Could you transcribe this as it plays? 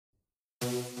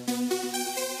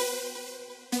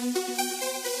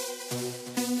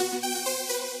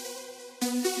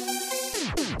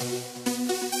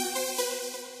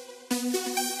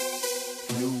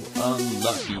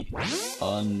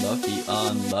unlucky,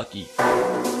 unlucky.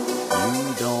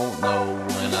 You don't know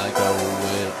when I go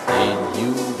with it.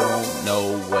 You don't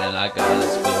know when I gotta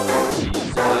spill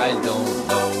these. I don't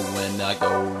know when I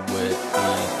go with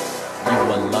these. You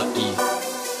unlucky,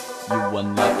 you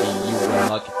unlucky, you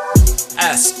unlucky.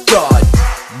 Ask God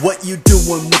what you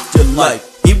doing with your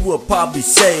life. He will probably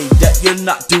say that you're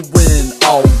not doing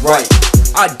alright.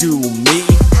 I do me,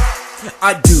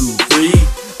 I do free,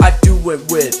 I do it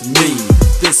with me.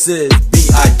 This is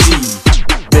B.I.G.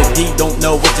 Big D don't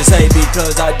know what to say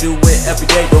because I do it every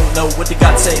day. Don't know what they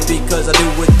got to say because I do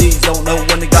with these. Don't know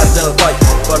when they got to fight,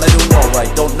 but I do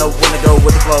alright. Don't know when to go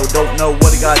with the flow. Don't know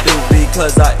what I gotta do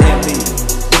because I am me.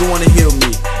 You don't wanna hear me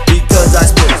because I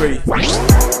spit free.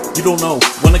 You don't know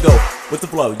when to go with the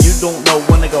flow. You don't know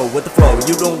when to go with the flow.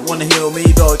 You don't wanna hear me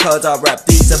because I rap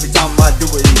these every time I do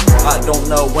it. I don't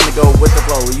know when to go with the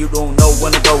flow. You don't know when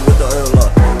to go with the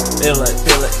feel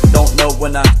it, don't know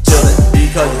when I chill it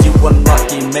because you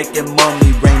unlucky, making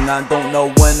money rain. I don't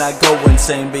know when I go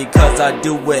insane because I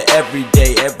do it every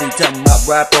day. Every time I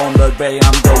rap on the bay,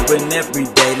 I'm going every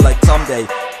day like someday,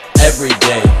 every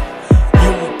day.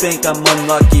 You think I'm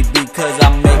unlucky because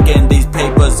I'm making these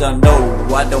papers. I know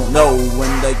I don't know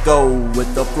when they go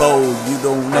with the flow. You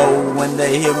don't know when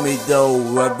they hear me though.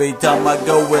 Every time I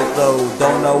go with low,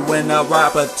 don't know when I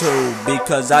rap a two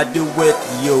because I do with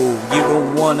you. You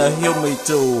don't wanna hear me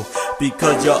too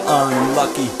because you're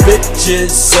unlucky.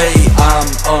 Bitches say I'm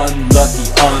unlucky,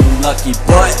 unlucky,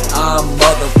 but I'm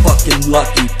motherfucking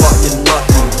lucky, fucking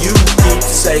lucky. You keep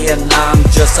saying I'm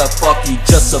just a fucky,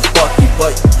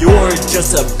 but you're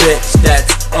just a bitch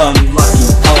that's unlucky,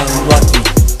 unlucky.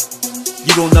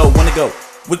 You don't know when to go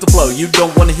with the flow. You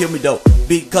don't wanna hear me though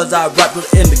because I rap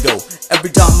with indigo. Every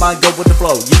time I go with the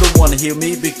flow, you don't wanna hear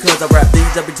me because I rap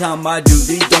these. Every time I do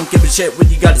these, don't give a shit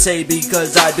what you gotta say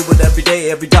because I do it every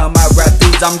day. Every time I rap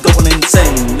these, I'm going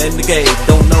insane in the game.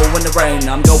 Don't know when to rain,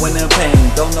 I'm going in pain.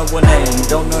 Don't know what name,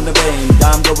 don't know the vein.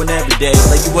 I'm going every day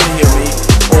like you wanna hear me.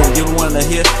 Oh, you don't wanna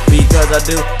hear because I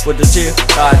do with the cheer.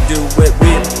 I do it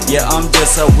weird. Yeah, I'm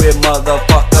just a weird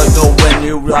motherfucker. Going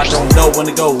you, I don't know when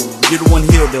to go. You don't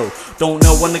wanna hear though. Don't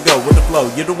know when to go with the flow.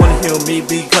 You don't wanna hear me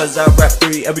because I rap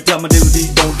free. Every time I do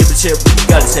these, don't give a shit what you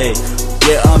gotta say.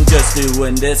 Yeah, I'm just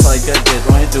doing this like I did.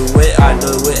 When I do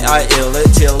it, I ill it,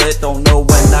 chill it. Don't know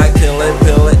when I kill it,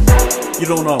 pill it. You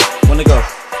don't know when to go.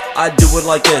 I do it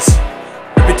like this.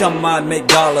 Every time I make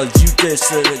dollars, you dish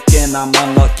it again. I'm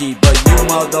unlucky, but you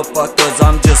motherfuckers,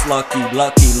 I'm just lucky,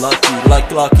 lucky, lucky, like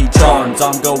Lucky Charms.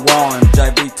 I'm go on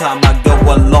every time I go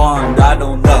alarmed. I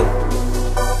don't know.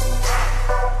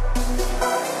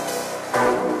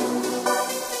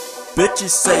 Bitches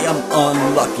say I'm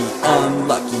unlucky,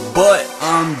 unlucky, but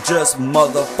I'm just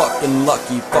motherfucking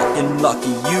lucky, fucking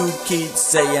lucky. You keep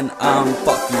saying I'm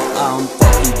fucky,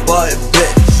 but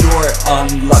bitch, you're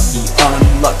unlucky,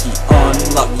 unlucky,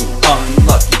 unlucky,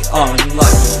 unlucky,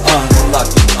 unlucky,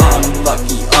 unlucky,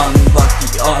 unlucky, unlucky,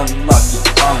 unlucky,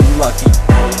 unlucky.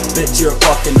 Bitch, you're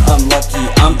fucking unlucky,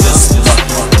 I'm just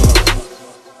lucky.